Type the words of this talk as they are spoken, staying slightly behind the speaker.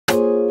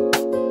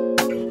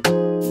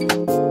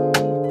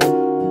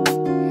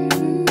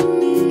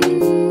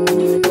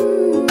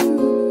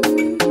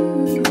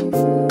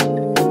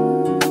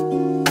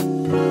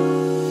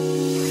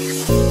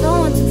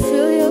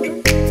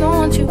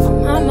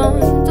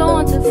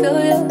feel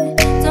you.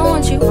 Don't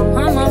want you on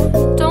my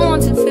mind. Don't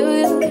want to feel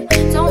you.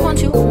 Don't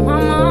want you on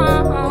my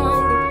mind.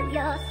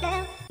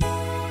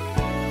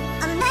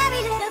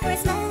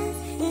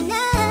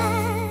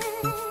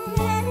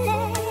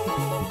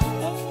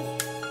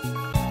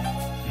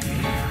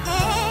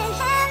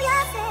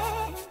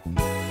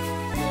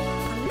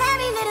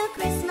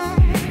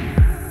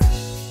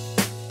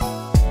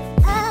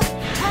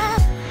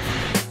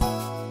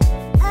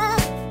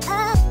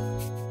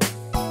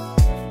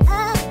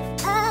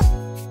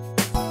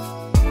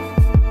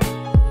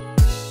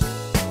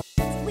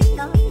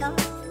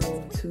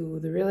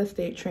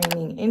 Estate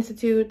Training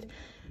Institute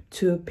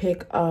to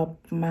pick up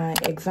my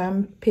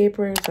exam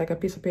papers, like a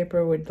piece of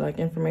paper with like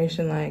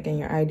information like and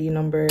your ID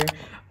number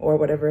or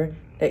whatever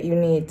that you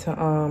need to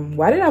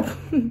why did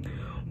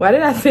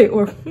I say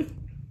or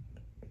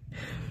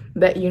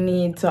that you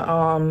need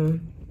to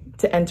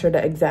enter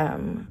the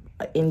exam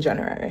in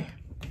January.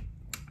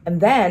 And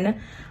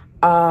then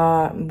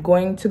I'm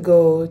going to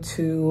go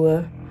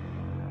to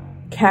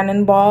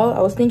Cannonball. I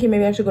was thinking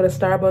maybe I should go to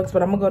Starbucks,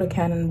 but I'm gonna go to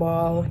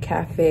Cannonball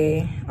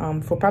Cafe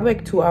for probably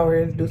like 2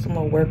 hours, do some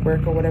more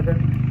work or whatever.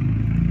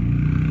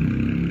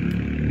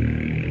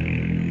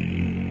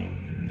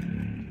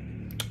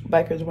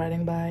 Bikers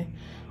riding by,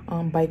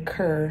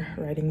 biker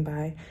riding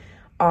by.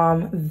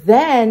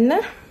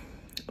 Then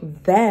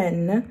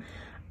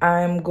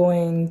I'm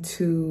going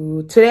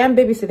to, today I'm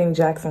babysitting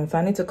Jackson, so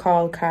I need to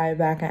call Kai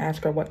back and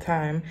ask her what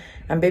time.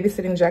 I'm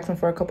babysitting Jackson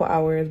for a couple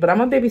hours, but I'm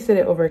gonna babysit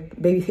it over,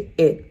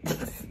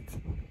 it's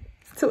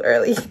too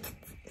early.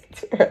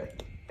 Too early.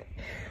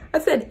 I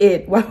said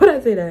it, why would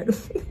I say that?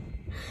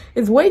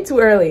 It's way too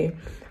early.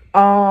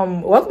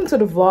 Welcome to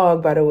the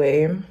vlog, by the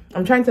way.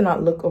 I'm trying to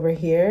not look over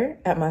here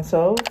at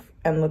myself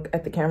and look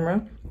at the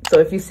camera. So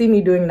if you see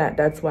me doing that,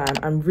 that's why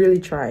I'm really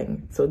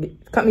trying. So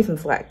cut me some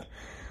slack.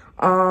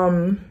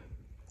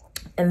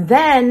 And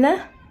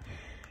then,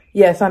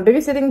 yes, I'm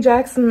babysitting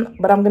Jackson,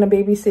 but I'm gonna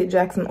babysit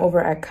Jackson over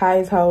at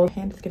Kai's house.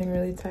 My hand is getting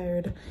really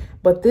tired.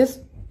 But this,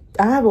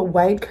 I have a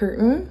white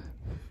curtain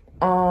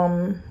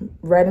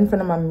right in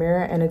front of my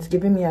mirror, and it's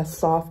giving me a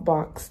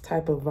softbox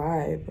type of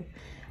vibe.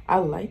 I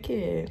like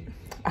it.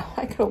 I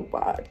like it a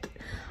lot.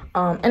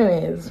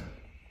 Anyways,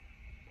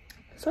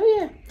 so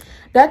yeah,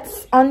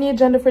 that's on the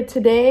agenda for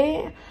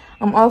today.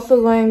 I'm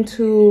also going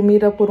to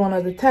meet up with one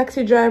of the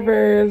taxi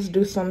drivers,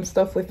 do some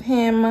stuff with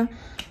him.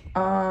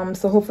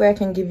 So hopefully I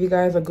can give you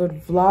guys a good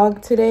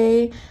vlog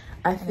today.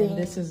 I think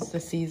this is the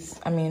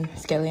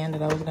scallion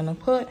that I was gonna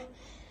put.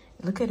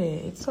 Look at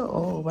it, it's so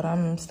old, but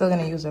I'm still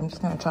gonna use it. I'm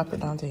just gonna chop it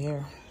down to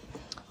here.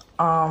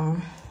 I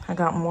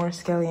got more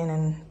scallion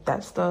and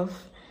that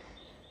stuff.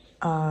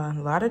 A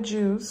lot of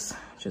juice,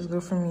 which is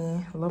good for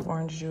me. I love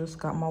orange juice.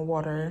 Got my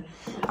water.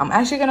 I'm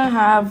actually gonna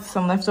have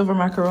some leftover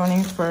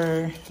macaroni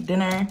for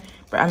dinner,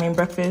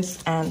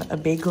 breakfast, and a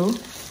bagel.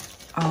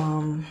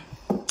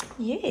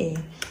 Yeah.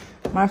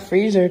 My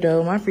freezer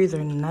though, my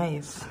freezer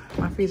nice.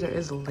 My freezer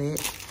is lit.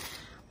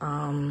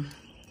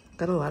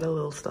 Got a lot of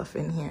little stuff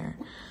in here.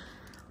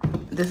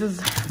 This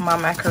is my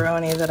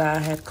macaroni that I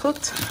had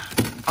cooked.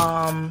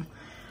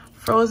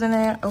 Frozen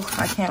it. Oh,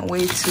 I can't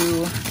wait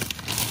to,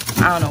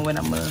 I don't know when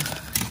I'm gonna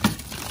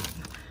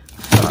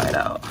thaw it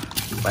out,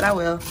 but I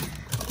will.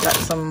 Got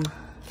some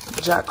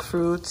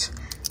jackfruit,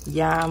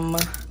 yam,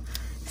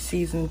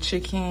 seasoned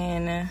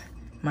chicken,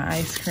 my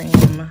ice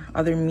cream,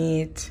 other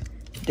meat,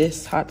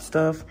 this hot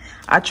stuff.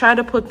 I try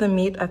to put the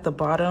meat at the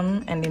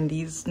bottom and in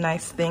these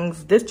nice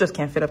things. This just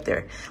can't fit up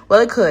there.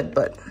 Well, it could,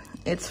 but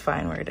it's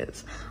fine where it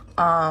is.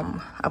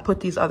 I put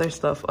these other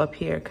stuff up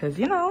here because,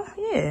 you know,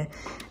 yeah.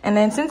 And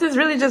then since it's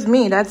really just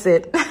me, that's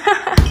it.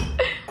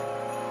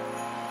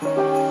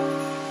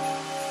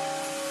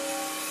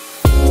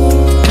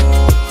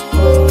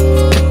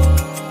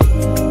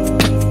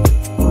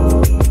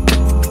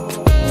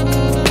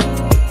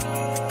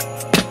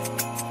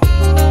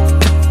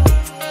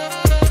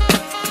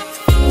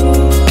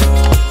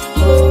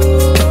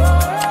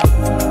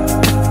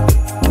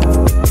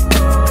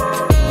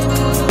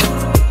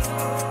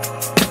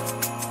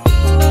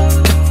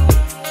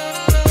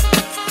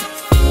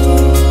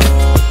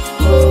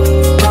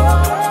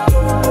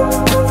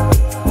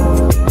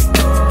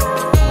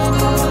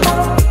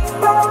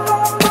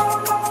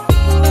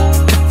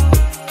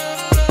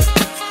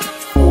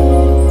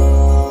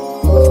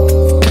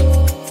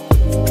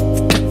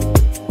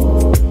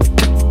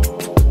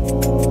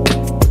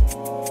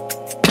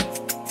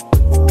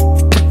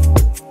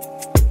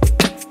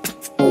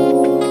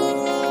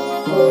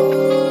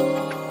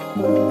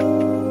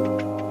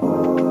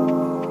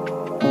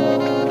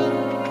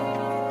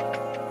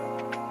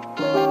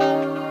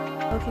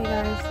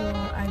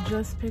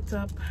 Picked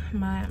up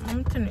my,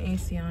 I'm gonna turn the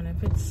AC on.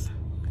 If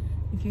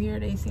you hear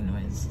the AC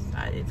noise,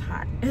 it's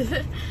hot.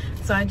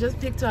 So I just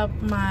picked up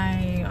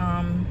my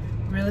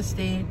real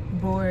estate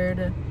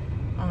board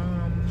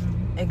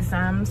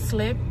exam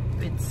slip.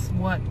 It's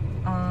what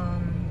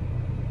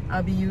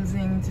I'll be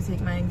using to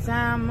take my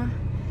exam.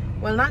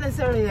 Well, not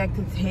necessarily like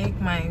to take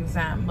my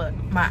exam, but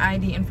my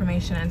ID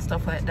information and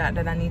stuff like that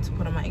that I need to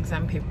put on my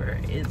exam paper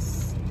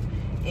is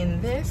in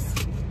this.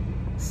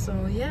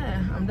 So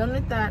yeah, I'm done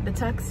with that. The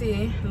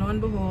taxi, lo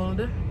and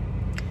behold,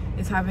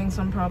 is having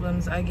some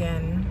problems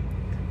again.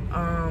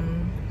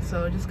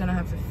 So just gonna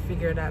have to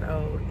figure that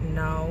out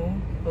now,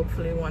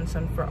 hopefully once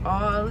and for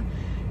all.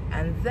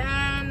 And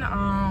then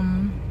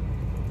I'm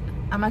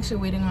actually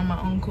waiting on my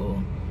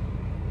uncle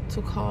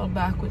to call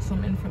back with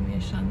some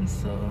information,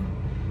 so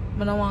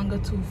I don't want to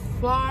go too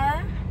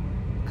far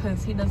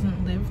because he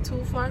doesn't live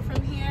too far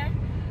from here.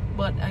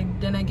 But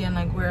then again,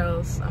 like, where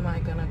else am I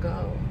gonna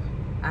go?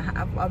 I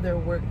have other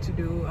work to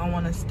do. I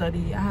want to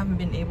study. I haven't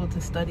been able to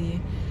study.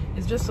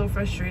 It's just so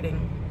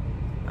frustrating.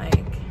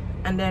 Like,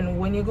 and then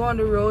when you go on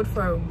the road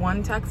for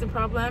one taxi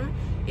problem,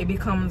 it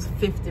becomes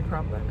 50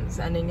 problems,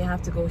 and then you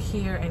have to go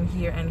here and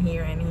here and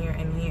here and here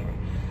and here.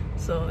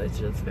 So it's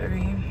just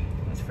very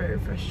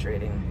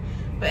frustrating.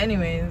 But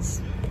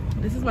anyways,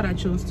 this is what I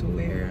chose to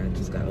wear. I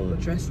just got a little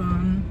dress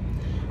on.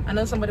 I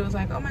know somebody was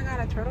like, oh my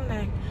god, a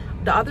turtleneck.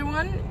 The other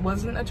one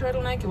wasn't a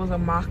turtleneck, it was a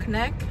mock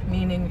neck,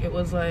 meaning it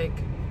was like,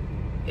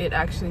 it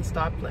actually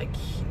stopped like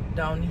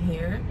down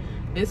here.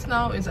 This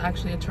now is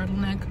actually a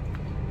turtleneck,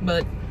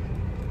 but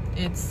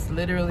it's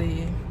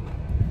literally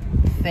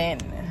thin,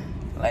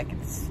 like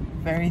it's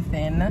very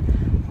thin.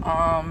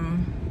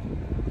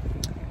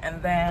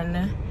 And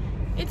then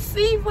it's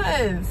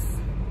sleeveless.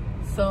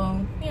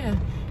 So yeah.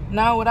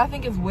 Now what I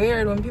think is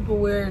weird, when people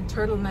wear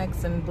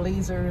turtlenecks and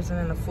blazers and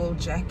then a full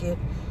jacket,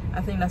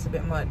 I think that's a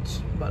bit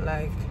much. But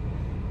like,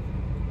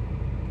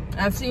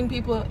 I've seen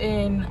people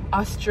in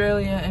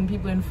Australia and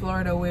people in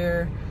Florida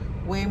wear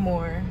way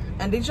more.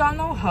 And did y'all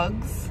know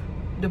Hugs,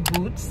 the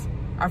boots,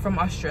 are from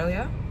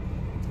Australia?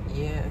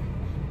 Yeah.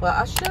 Well,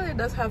 Australia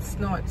does have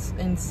snow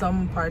in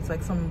some parts,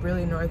 like some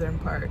really northern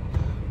part.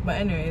 But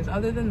anyways,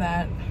 other than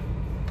that,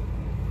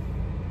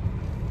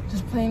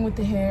 just playing with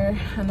the hair.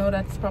 I know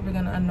that's probably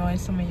gonna annoy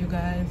some of you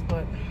guys,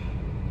 but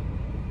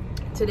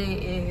today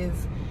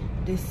is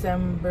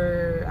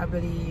December, I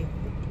believe,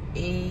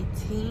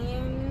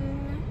 18.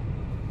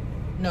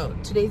 No,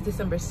 today's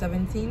December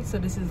 17th, so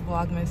this is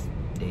Vlogmas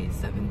day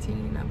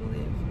 17, I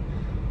believe.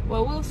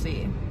 Well, we'll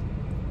see.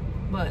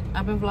 But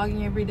I've been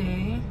vlogging every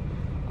day.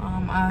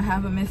 I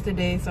haven't missed a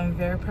day, so I'm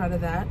very proud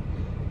of that.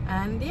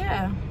 And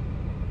yeah,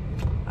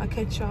 I'll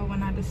catch y'all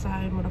when I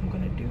decide what I'm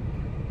gonna do.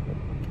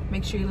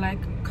 Make sure you like,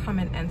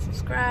 comment, and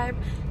subscribe.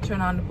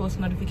 Turn on the post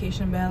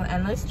notification bell,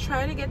 and let's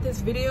try to get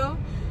this video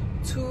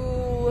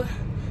to,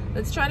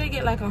 let's try to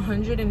get like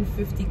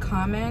 150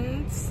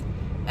 comments,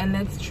 and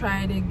let's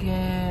try to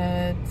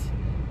get,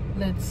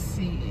 let's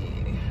see,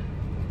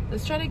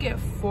 let's try to get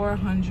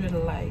 400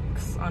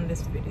 likes on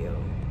this video.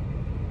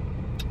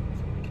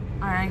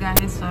 Alright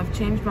guys, so I've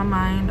changed my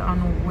mind on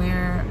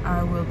where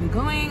I will be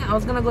going. I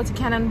was gonna go to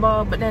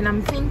Cannonball, but then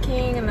I'm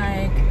thinking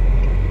like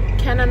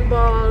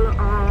Cannonball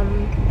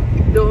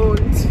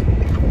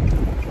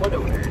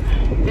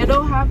they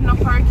don't have no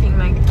parking.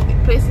 Like,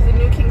 places in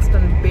New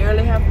Kingston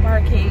barely have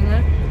parking.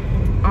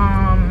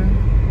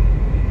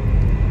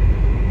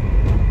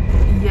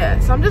 Yeah,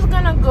 so I'm just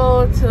gonna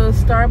go to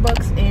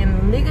Starbucks in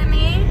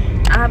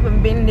Ligani. I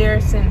haven't been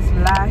there since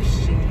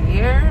last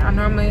year. I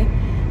normally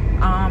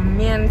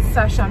me and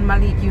Sasha and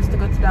Malik used to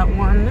go to that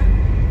one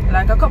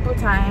like a couple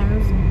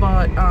times,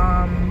 but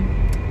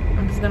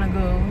I'm just gonna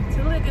go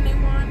to Ligani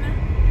one.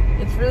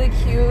 It's really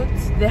cute.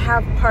 They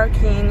have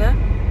parking,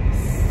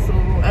 so,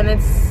 and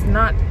it's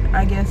not,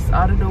 I guess,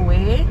 out of the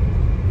way.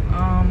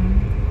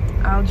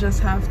 I'll just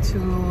have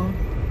to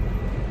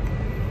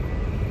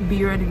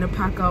be ready to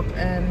pack up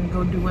and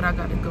go do what I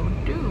gotta go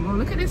do. Oh,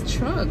 look at this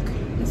truck.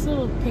 This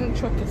little pink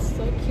truck is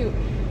so cute.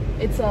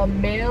 It's a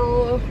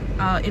mail,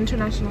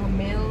 international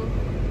mail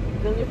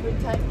delivery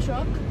type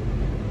truck.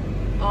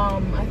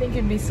 I think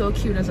it'd be so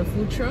cute as a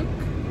food truck.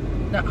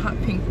 That hot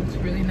pink looks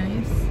really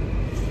nice.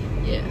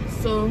 Yeah,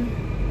 so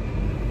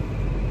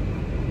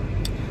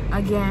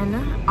again,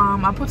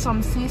 I put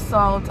some sea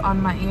salt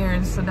on my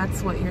ears, so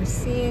that's what you're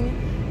seeing.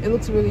 It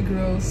looks really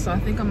gross, so I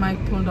think I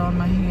might pull down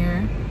my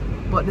hair.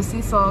 But the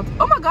sea salt,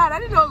 oh my god, I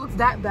didn't know it looks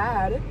that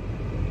bad.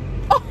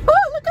 Oh,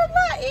 look at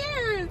my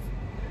ears.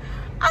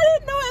 I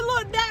didn't know it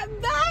looked that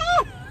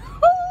bad.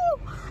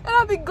 And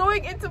I'll be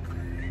going into,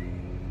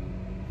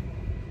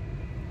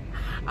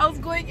 I was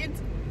going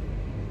into,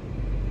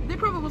 they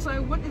probably was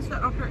like, what is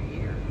that on her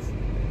ears?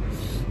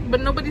 But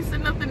nobody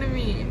said nothing to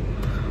me.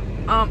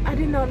 I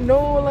did not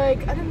know,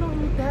 like, I didn't know it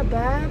looked that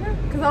bad,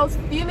 because I was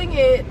feeling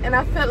it and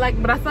I felt like,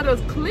 but I thought it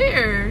was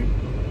clear.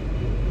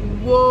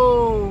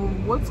 Whoa,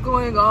 what's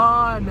going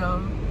on?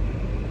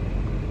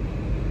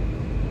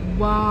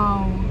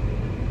 Wow.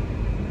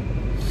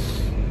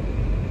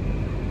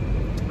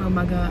 Oh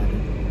my god.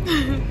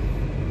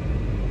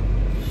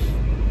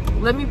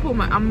 Let me pull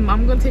my, I'm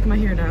gonna take my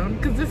hair down,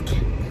 because this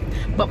can't,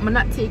 but I'm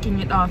not taking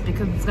it off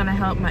because it's gonna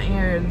help my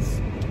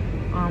ears.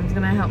 It's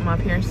gonna help my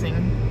piercing.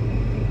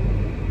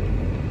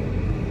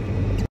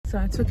 So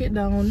I took it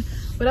down,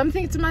 but I'm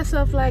thinking to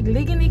myself, like,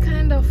 Ligani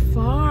kind of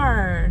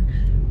far.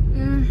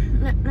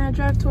 I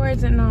drive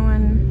towards it now,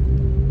 and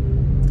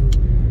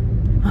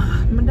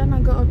but then I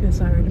go up this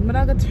already. But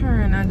I go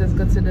turn, I just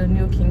go to the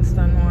New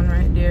Kingston one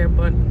right there.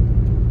 But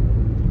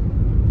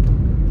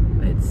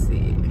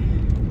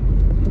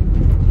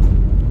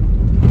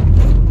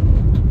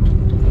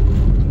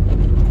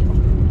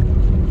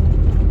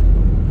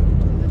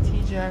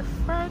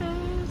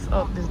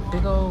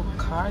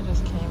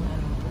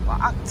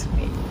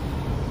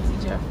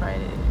TGI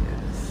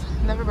Fridays.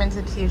 Never been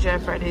to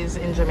TGI Fridays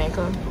in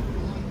Jamaica.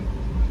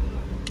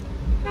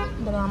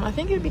 But I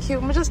think it'd be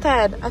cute. I'm just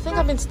tired. I think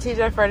I've been to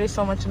TGI Fridays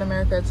so much in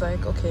America, it's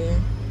like, okay.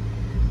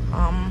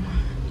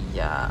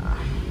 Yeah.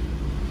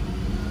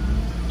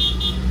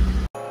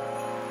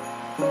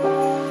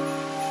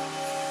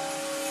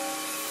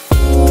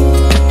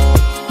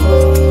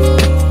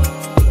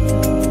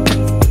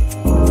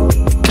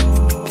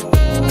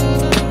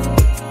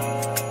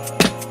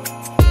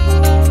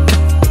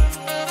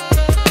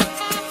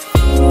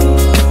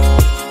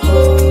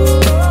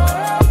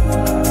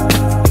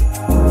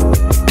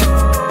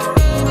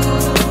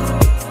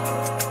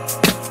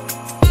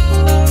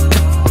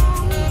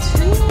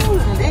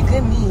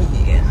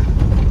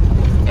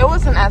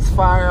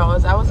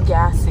 I was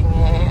gassing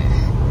it.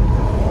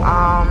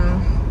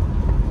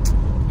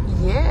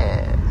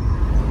 Yeah.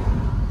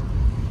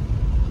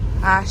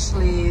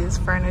 Ashley's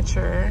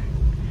furniture,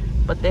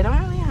 but they don't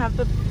really have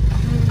the.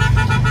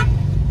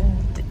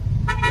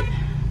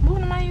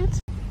 What am I using?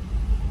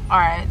 All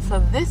right, so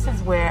this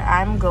is where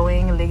I'm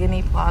going.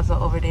 Ligani Plaza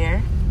over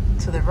there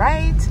to the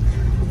right,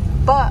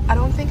 but I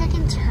don't think I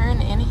can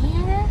turn in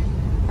here.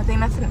 I think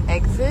that's an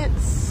exit,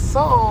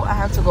 so I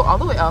have to go all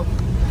the way up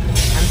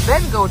and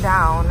then go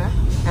down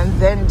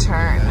and then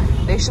turn.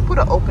 They should put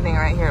an opening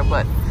right here,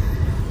 but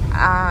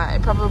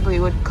it probably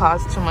would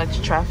cause too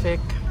much traffic.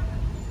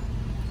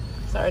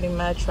 It's already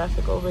mad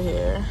traffic over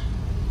here.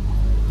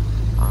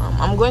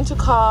 I'm going to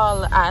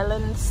call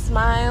Island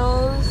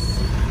Smiles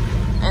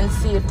and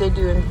see if they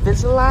do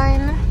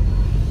Invisalign.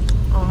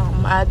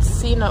 I'd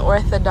seen an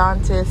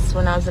orthodontist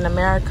when I was in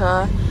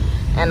America,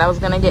 and I was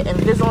gonna get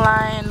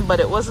Invisalign, but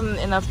it wasn't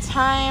enough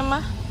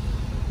time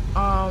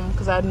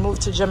because I'd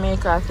moved to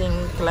Jamaica, I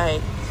think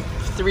like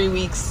 3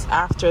 weeks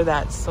after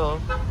that, so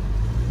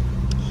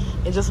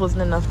it just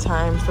wasn't enough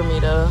time for me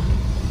to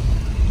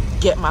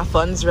get my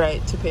funds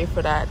right to pay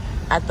for that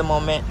at the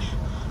moment.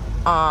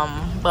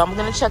 But I'm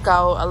gonna check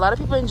out. A lot of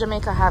people in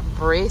Jamaica have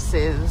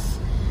braces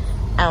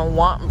and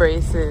want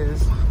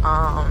braces,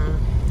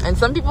 and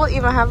some people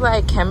even have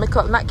like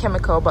not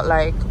chemical, but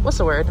like, what's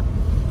the word,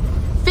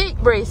 fake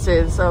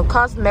braces, so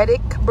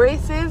cosmetic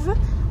braces,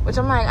 which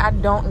I'm like, I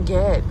don't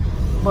get.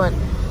 But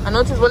I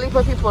noticed really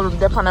people,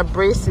 they're on a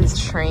braces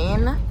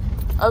train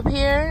up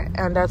here,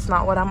 and that's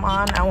not what I'm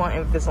on. I want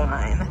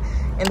Invisalign.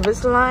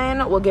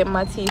 Invisalign will get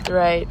my teeth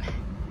right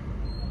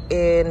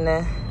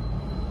in.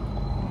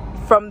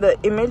 From the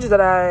image that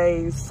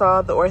I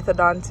saw the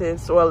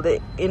orthodontist, well,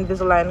 the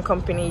Invisalign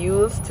company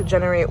used to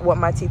generate what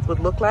my teeth would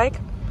look like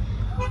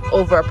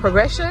over a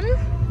progression,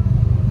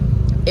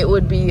 it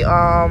would be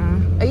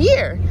a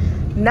year.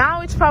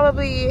 Now it's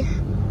probably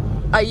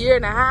a year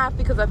and a half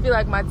because I feel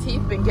like my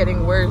teeth been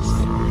getting worse.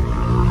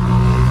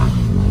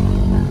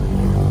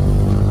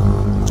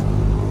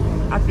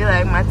 I feel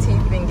like my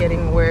teeth been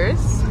getting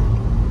worse,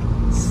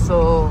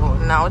 so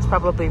now it's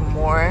probably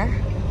more.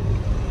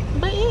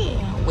 But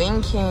yeah,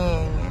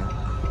 winking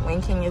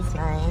is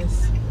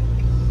nice.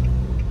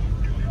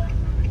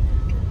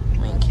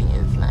 Winking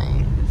is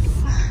nice,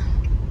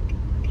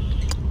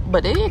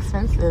 but they're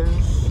expensive.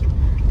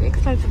 They're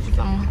expensive for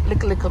some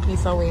little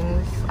piece of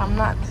wings. I'm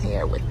not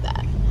here with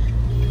that.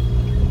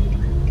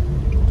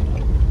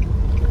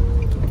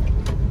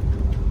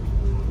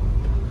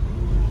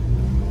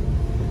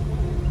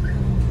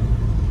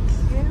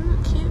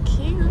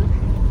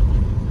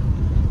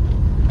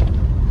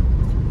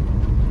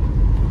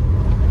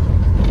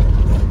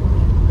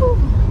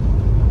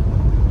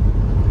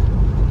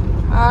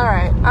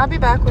 I'll be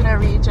back when I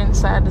reach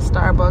inside the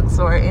Starbucks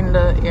or in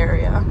the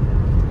area.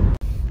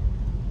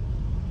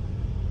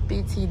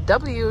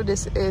 BTW,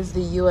 this is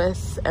the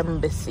US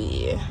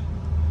Embassy.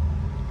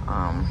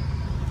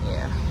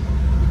 Yeah.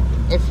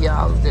 If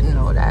y'all didn't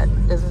know that,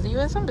 this is the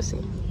US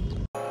Embassy.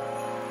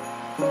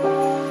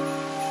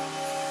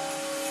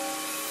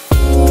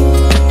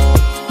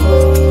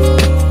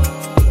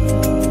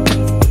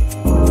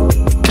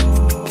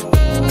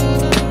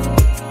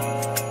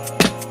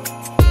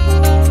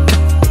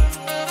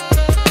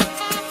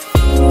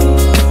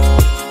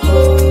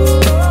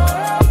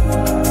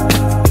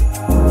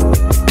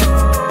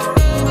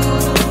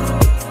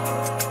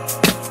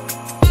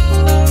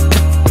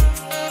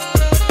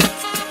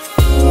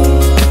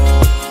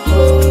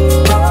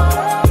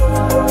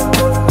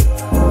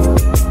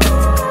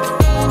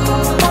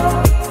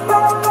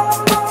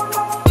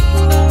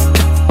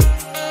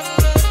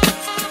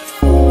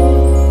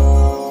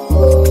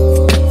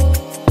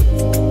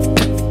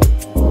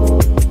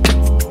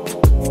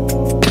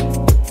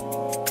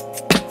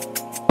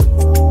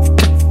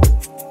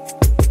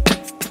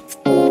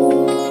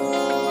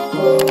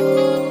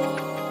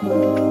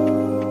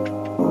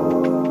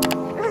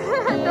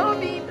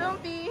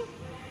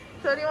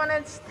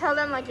 Tell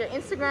them like your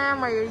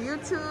Instagram or your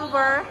YouTube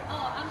or.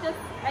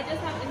 I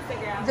just have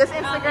Instagram. Just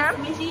Instagram?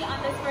 It's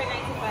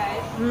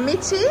Michi_95.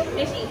 Michi?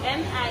 Michi,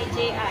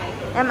 M-I-J-I.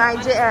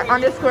 M-I-J-I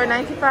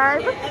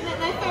 _95. Yeah, and then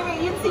my favorite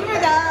YouTuber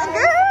guys.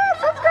 Good,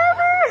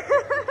 subscriber.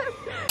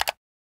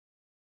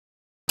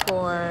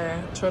 For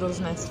Turtle's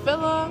Nest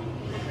Villa.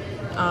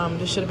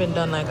 This should have been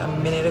done like a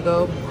minute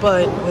ago,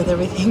 but with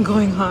everything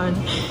going on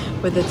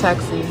with the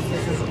taxis,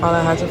 this is all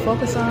I had to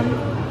focus on.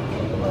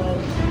 But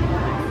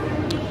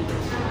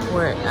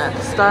we're at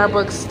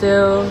Starbucks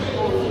still.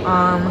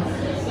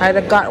 I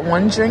got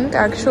one drink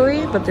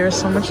actually, but there's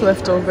so much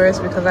leftovers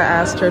because I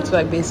asked her to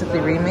like basically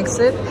remix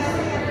it.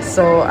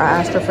 So I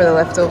asked her for the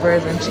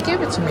leftovers and she gave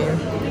it to me.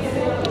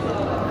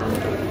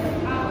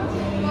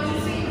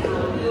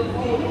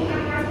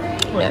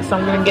 Yeah, so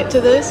I'm gonna get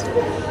to this.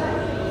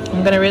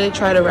 I'm gonna really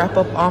try to wrap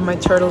up all my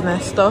turtle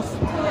nest stuff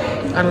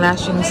and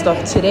lashing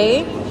stuff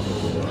today.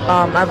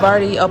 I've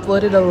already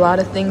uploaded a lot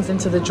of things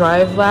into the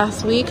drive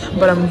last week,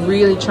 but I'm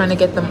really trying to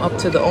get them up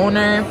to the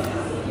owner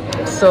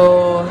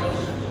so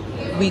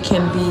we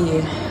can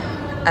be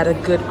at a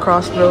good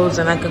crossroads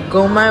and I could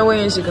go my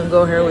way and she can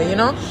go her way, you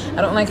know?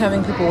 I don't like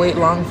having people wait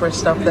long for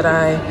stuff that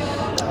I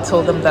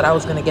told them that I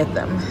was gonna get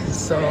them.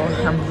 So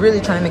I'm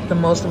really trying to make the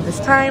most of this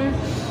time.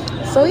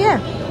 So yeah.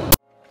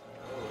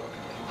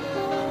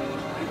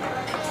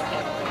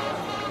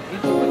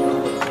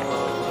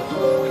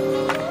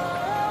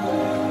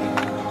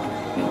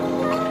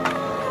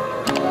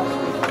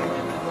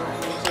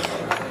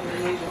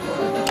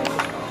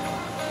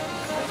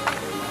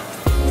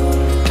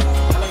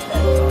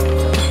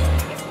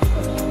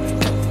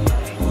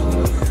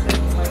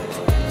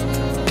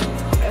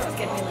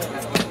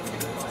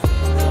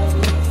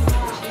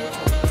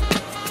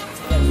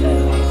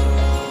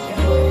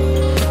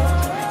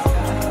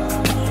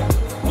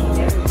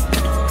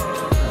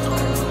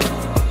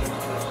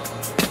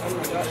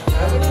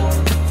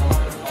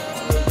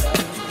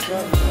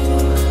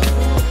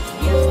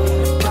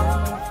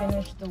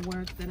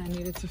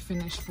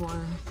 For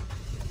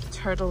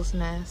turtle's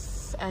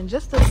nest. And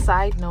just a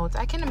side note,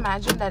 I can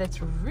imagine that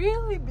it's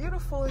really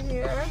beautiful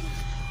here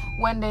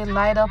when they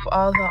light up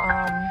all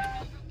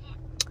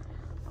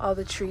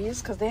the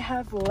trees, because they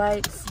have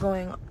lights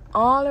going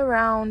all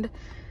around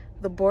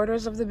the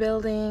borders of the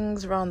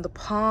buildings, around the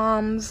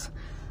palms,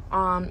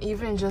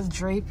 even just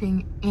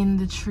draping in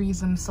the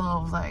trees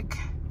themselves, like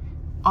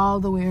all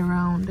the way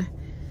around.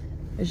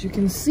 As you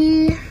can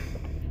see,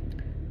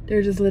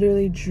 they're just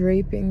literally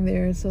draping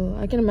there. So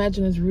I can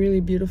imagine it's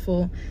really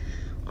beautiful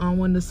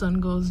when the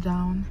sun goes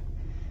down.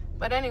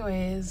 But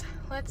anyways,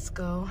 let's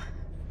go.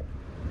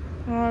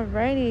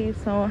 Alrighty,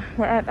 so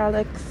we're at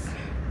Alex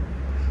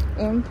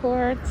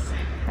Imports.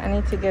 I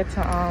need to get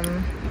to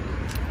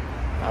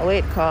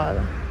wait,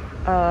 call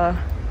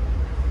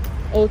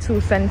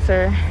O2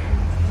 sensor.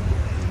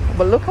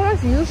 But look how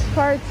much used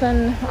parts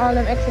and all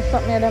them extra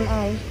stuff made them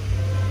out.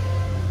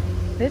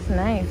 This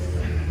nice.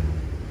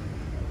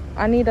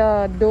 I need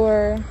a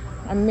door,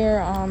 a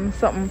mirror,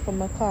 something for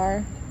my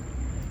car.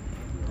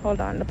 Hold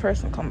on, the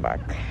person come back.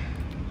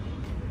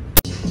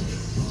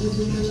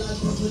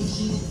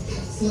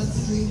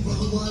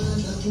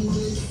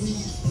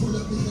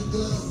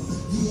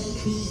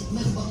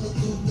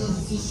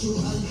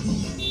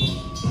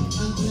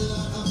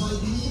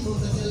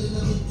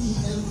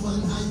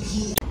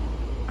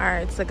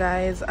 Alright, so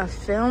guys, I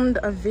filmed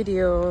a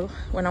video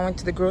when I went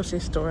to the grocery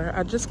store.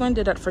 I'm just going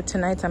to do that for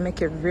tonight and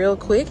make it real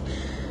quick,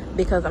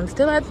 because I'm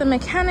still at the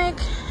mechanic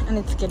and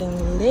it's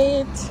getting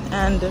late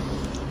and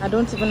I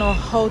don't even know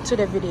how to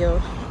the video.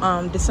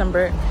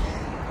 December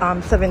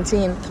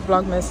 17th,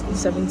 Vlogmas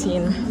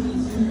 17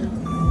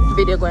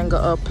 video going to go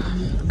up.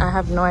 I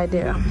have no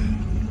idea.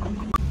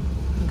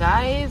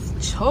 Guys,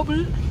 trouble.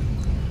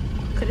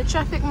 Look at the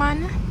traffic,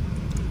 man.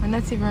 We're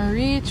not even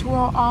reach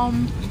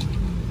round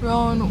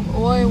oi.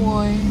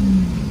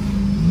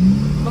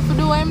 What for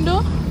do I'm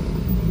do?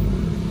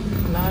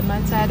 Lord,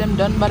 my side I'm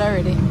done but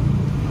already.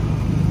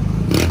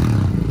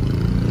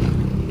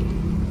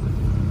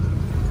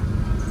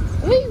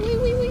 Wait.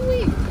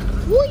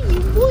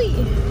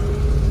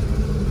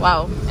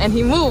 Wow, and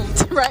he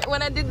moved right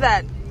when I did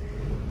that.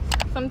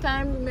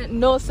 Sometimes it makes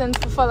no sense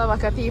to follow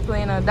back at people,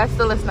 you know. That's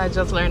the lesson I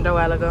just learned a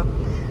while ago.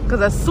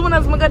 Because as soon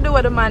as I gotta do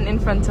what the man in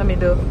front of me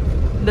do,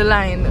 the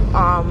line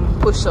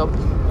push up.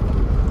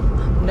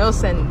 No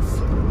sense.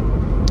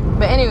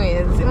 But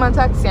anyways, in my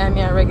taxi I'm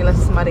a regular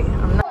smarty.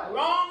 I'm not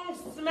wrong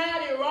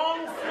smarty.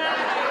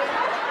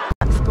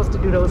 Not supposed to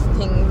do those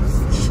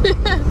things.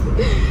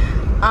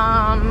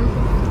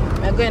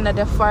 I'm going to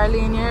the far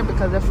lane here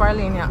because the far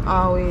lane is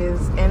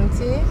always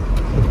empty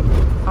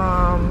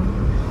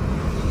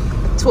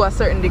to a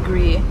certain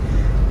degree,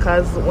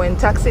 because when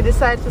taxi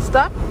decides to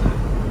stop,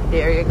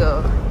 there you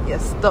go, you're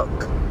stuck.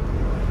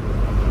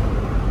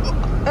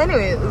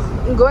 Anyways,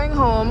 I'm going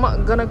home.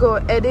 I'm gonna go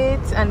edit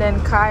and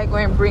then Kai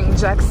going to bring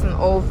Jackson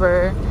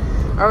over.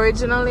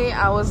 Originally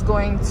I was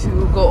going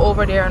to go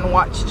over there and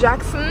watch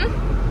Jackson,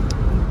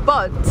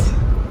 but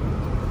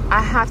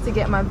I have to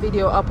get my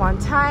video up on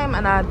time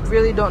and I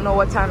really don't know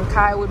what time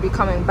Kai would be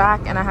coming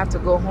back, and I have to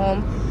go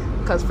home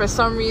because for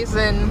some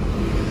reason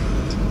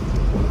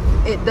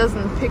it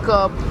doesn't pick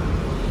up,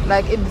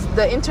 like it's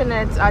the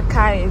internet at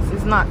Kai's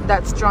is not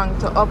that strong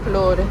to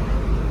upload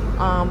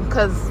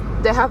because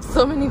they have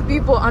so many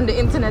people on the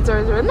internet,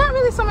 or not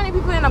really so many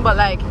people in it, but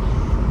like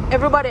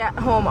everybody at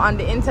home on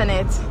the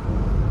internet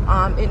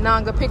it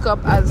not gonna pick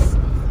up as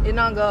it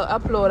not gonna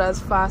upload as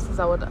fast as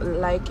I would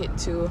like it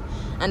to.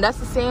 And that's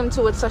the same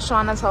too with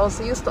Sashana's house.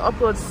 It used to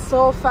upload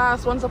so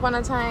fast once upon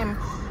a time,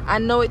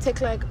 and now it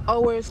takes like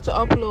hours to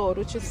upload,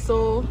 which is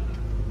so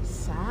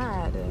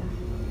sad.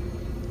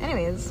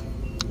 Anyways,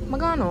 I'm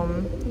going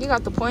home. You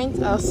got the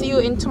point. I'll see you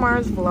in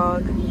tomorrow's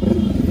vlog.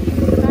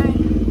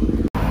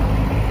 Bye.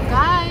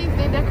 Guys,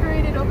 they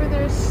decorated over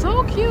there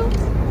so cute.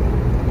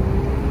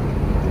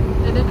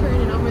 They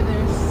decorated over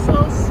there so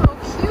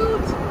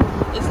cute.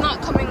 It's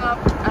not coming up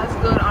as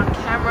good on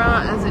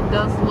camera as it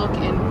does look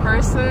in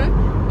person,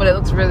 but it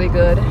looks really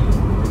good.